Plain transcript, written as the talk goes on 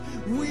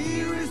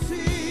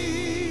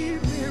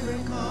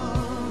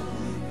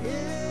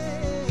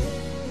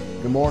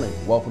morning.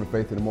 Welcome to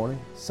Faith in the Morning.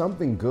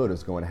 Something good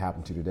is going to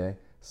happen to you today,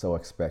 so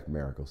expect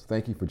miracles.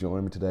 Thank you for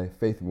joining me today.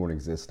 Faith in the Morning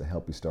exists to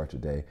help you start your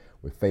day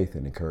with faith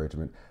and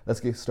encouragement. Let's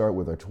get started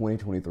with our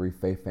 2023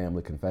 Faith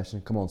Family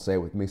Confession. Come on, say it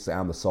with me. Say,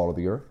 I'm the salt of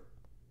the earth.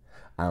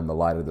 I am the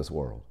light of this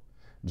world.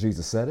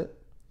 Jesus said it,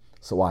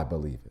 so I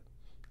believe it.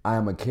 I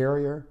am a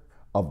carrier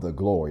of the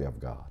glory of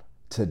God.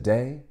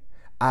 Today,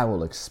 I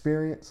will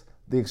experience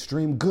the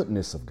extreme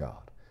goodness of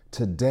God.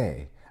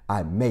 Today,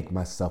 I make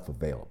myself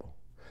available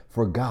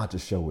for God to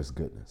show his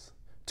goodness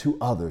to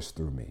others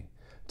through me.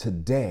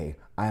 Today,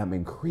 I am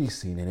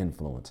increasing in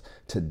influence.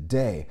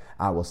 Today,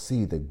 I will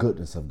see the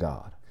goodness of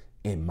God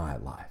in my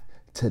life.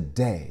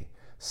 Today,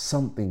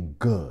 something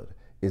good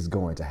is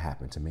going to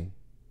happen to me,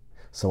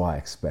 so I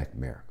expect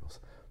miracles.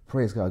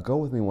 Praise God. Go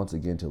with me once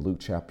again to Luke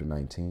chapter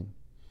 19.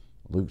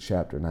 Luke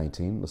chapter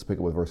 19. Let's pick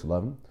up with verse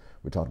 11.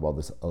 We talked about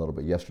this a little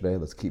bit yesterday.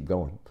 Let's keep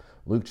going.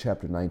 Luke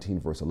chapter 19,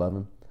 verse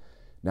 11.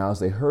 Now,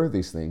 as they heard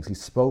these things, he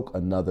spoke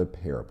another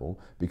parable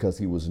because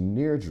he was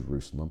near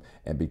Jerusalem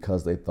and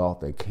because they thought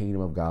the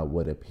kingdom of God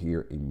would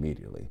appear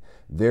immediately.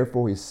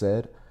 Therefore, he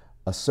said,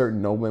 a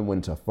certain nobleman went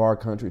into a far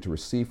country to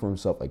receive for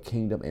himself a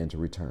kingdom and to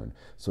return.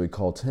 So he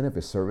called 10 of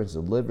his servants,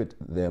 delivered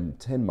them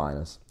 10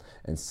 minas,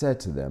 and said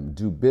to them,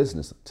 do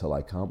business till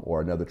I come.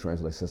 Or another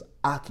translation says,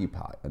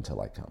 occupy until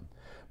I come.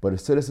 But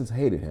his citizens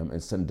hated him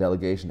and sent a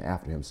delegation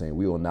after him, saying,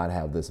 we will not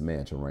have this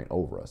man to reign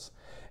over us.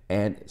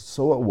 And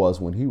so it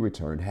was when he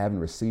returned, having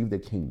received the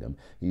kingdom,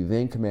 he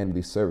then commanded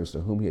these servants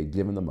to whom he had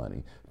given the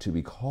money to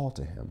be called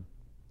to him,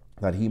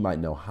 that he might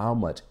know how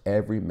much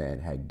every man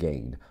had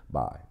gained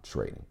by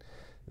trading.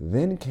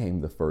 Then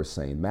came the first,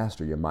 saying,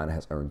 Master, your mina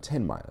has earned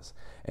 10 minas.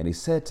 And he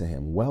said to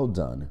him, well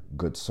done,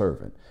 good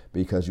servant,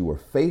 because you were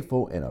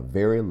faithful in a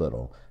very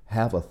little,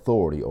 have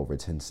authority over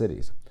 10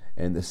 cities.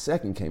 And the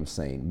second came,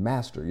 saying,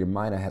 Master, your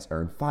mina has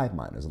earned 5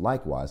 minas.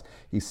 Likewise,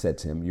 he said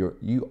to him,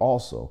 you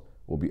also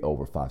will be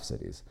over 5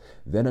 cities.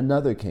 Then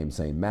another came,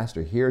 saying,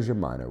 Master, here's your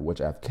mina,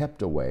 which I've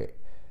kept away,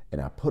 and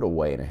I put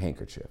away in a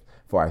handkerchief.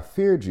 For I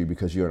feared you,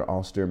 because you're an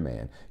austere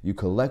man. You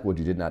collect what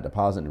you did not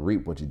deposit and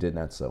reap what you did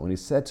not sow. And he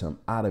said to him,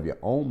 out of your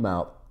own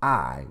mouth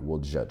I will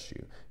judge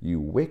you, you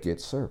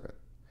wicked servant.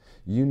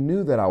 You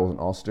knew that I was an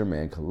austere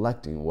man,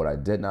 collecting what I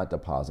did not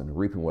deposit and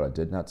reaping what I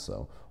did not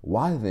sow.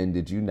 Why then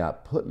did you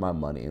not put my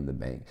money in the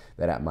bank,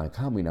 that at my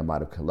coming I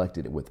might have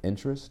collected it with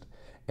interest?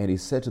 And he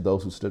said to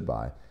those who stood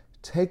by,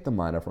 take the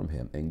mina from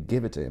him and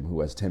give it to him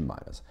who has 10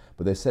 minas.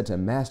 But they said to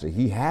him, Master,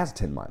 he has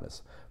 10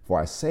 minas. For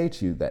I say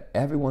to you that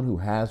everyone who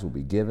has will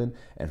be given,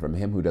 and from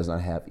him who does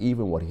not have,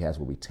 even what he has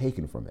will be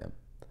taken from him.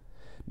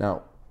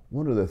 Now,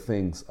 one of the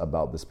things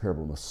about this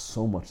parable, there's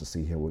so much to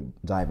see here, we'll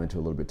dive into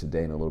a little bit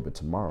today and a little bit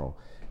tomorrow,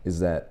 is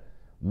that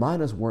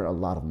minas weren't a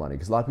lot of money.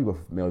 Because a lot of people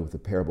are familiar with the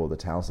parable of the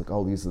talents, like,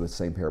 oh, these are the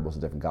same parables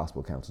in different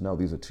gospel accounts. No,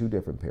 these are two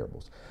different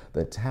parables.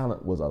 The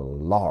talent was a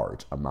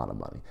large amount of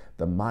money.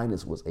 The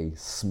minas was a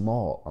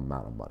small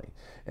amount of money.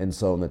 And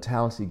so in the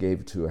talents, he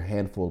gave to a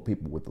handful of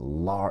people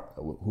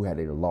who had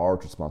a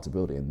large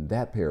responsibility. In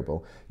that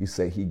parable, you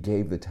say he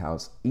gave the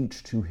talents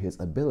each to his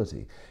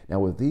ability. Now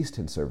with these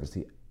 10 servants,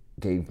 he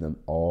gave them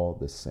all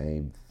the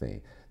same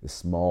thing, the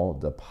small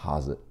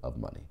deposit of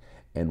money.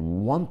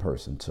 And one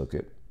person took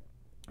it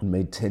and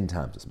made 10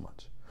 times as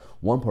much.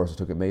 One person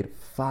took it, made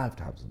 5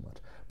 times as much.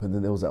 But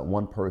then there was that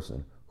one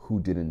person who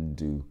didn't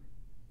do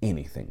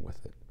anything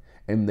with it.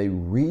 And they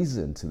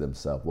reasoned to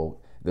themselves, well,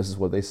 this is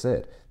what they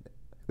said.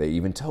 They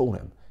even told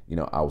him,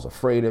 I was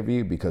afraid of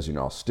you because you're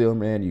an austere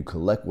man. You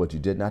collect what you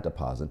did not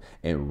deposit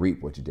and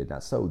reap what you did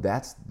not sow.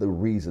 That's the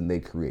reason they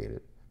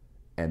created.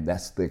 And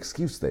that's the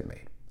excuse they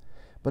made.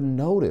 But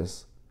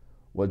notice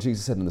what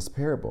Jesus said in this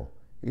parable.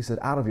 He said,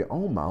 out of your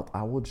own mouth,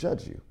 I will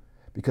judge you.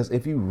 Because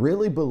if you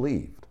really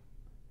believed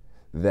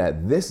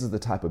that this is the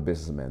type of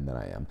businessman that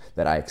I am,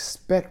 that I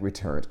expect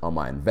returns on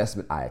my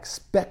investment, I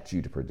expect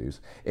you to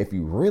produce, if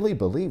you really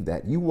believe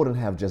that, you wouldn't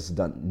have just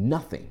done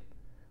nothing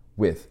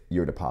with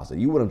your deposit.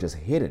 You would have just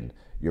hidden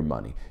your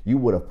money. You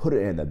would have put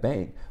it in the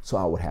bank so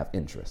I would have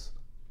interest.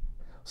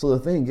 So the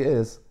thing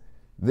is,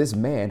 this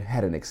man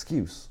had an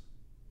excuse,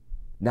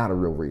 not a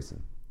real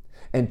reason.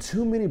 And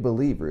too many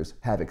believers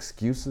have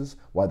excuses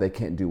why they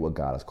can't do what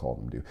God has called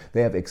them to do.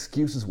 They have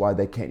excuses why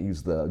they can't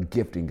use the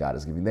gifting God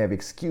is giving. They have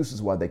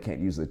excuses why they can't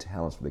use the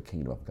talents for the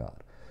kingdom of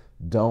God.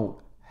 Don't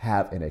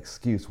have an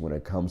excuse when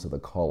it comes to the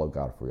call of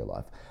God for your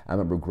life. I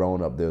remember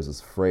growing up, there's this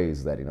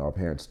phrase that our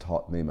parents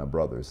taught me and my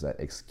brothers, that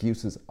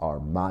excuses are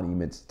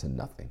monuments to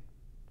nothing.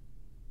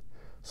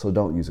 So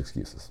don't use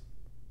excuses.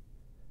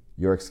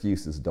 Your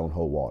excuses don't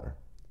hold water.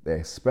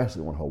 They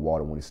especially won't hold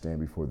water when you stand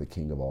before the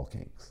King of all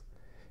kings.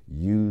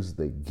 Use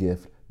the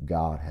gift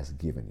God has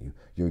given you.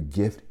 Your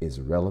gift is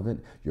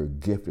relevant. Your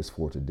gift is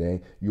for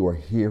today. You are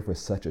here for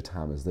such a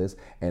time as this.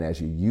 And as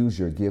you use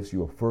your gifts, you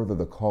will further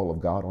the call of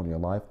God on your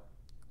life,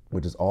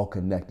 which is all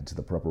connected to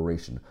the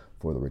preparation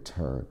for the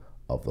return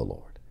of the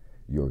Lord.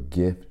 Your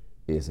gift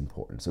is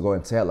important. So go ahead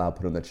and say it out loud,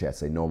 put it in the chat,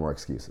 say no more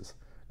excuses.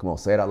 Come on,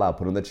 say it out loud,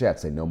 put it in the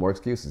chat, say no more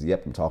excuses.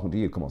 Yep, I'm talking to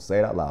you. Come on, say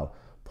it out loud,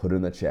 put it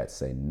in the chat,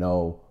 say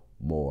no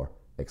more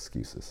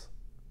excuses.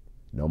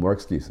 No more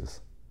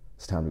excuses.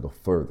 It's time to go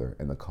further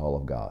in the call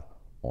of God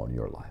on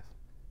your life.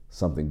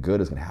 Something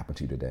good is going to happen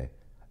to you today.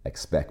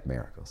 Expect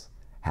miracles.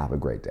 Have a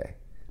great day.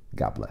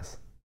 God bless.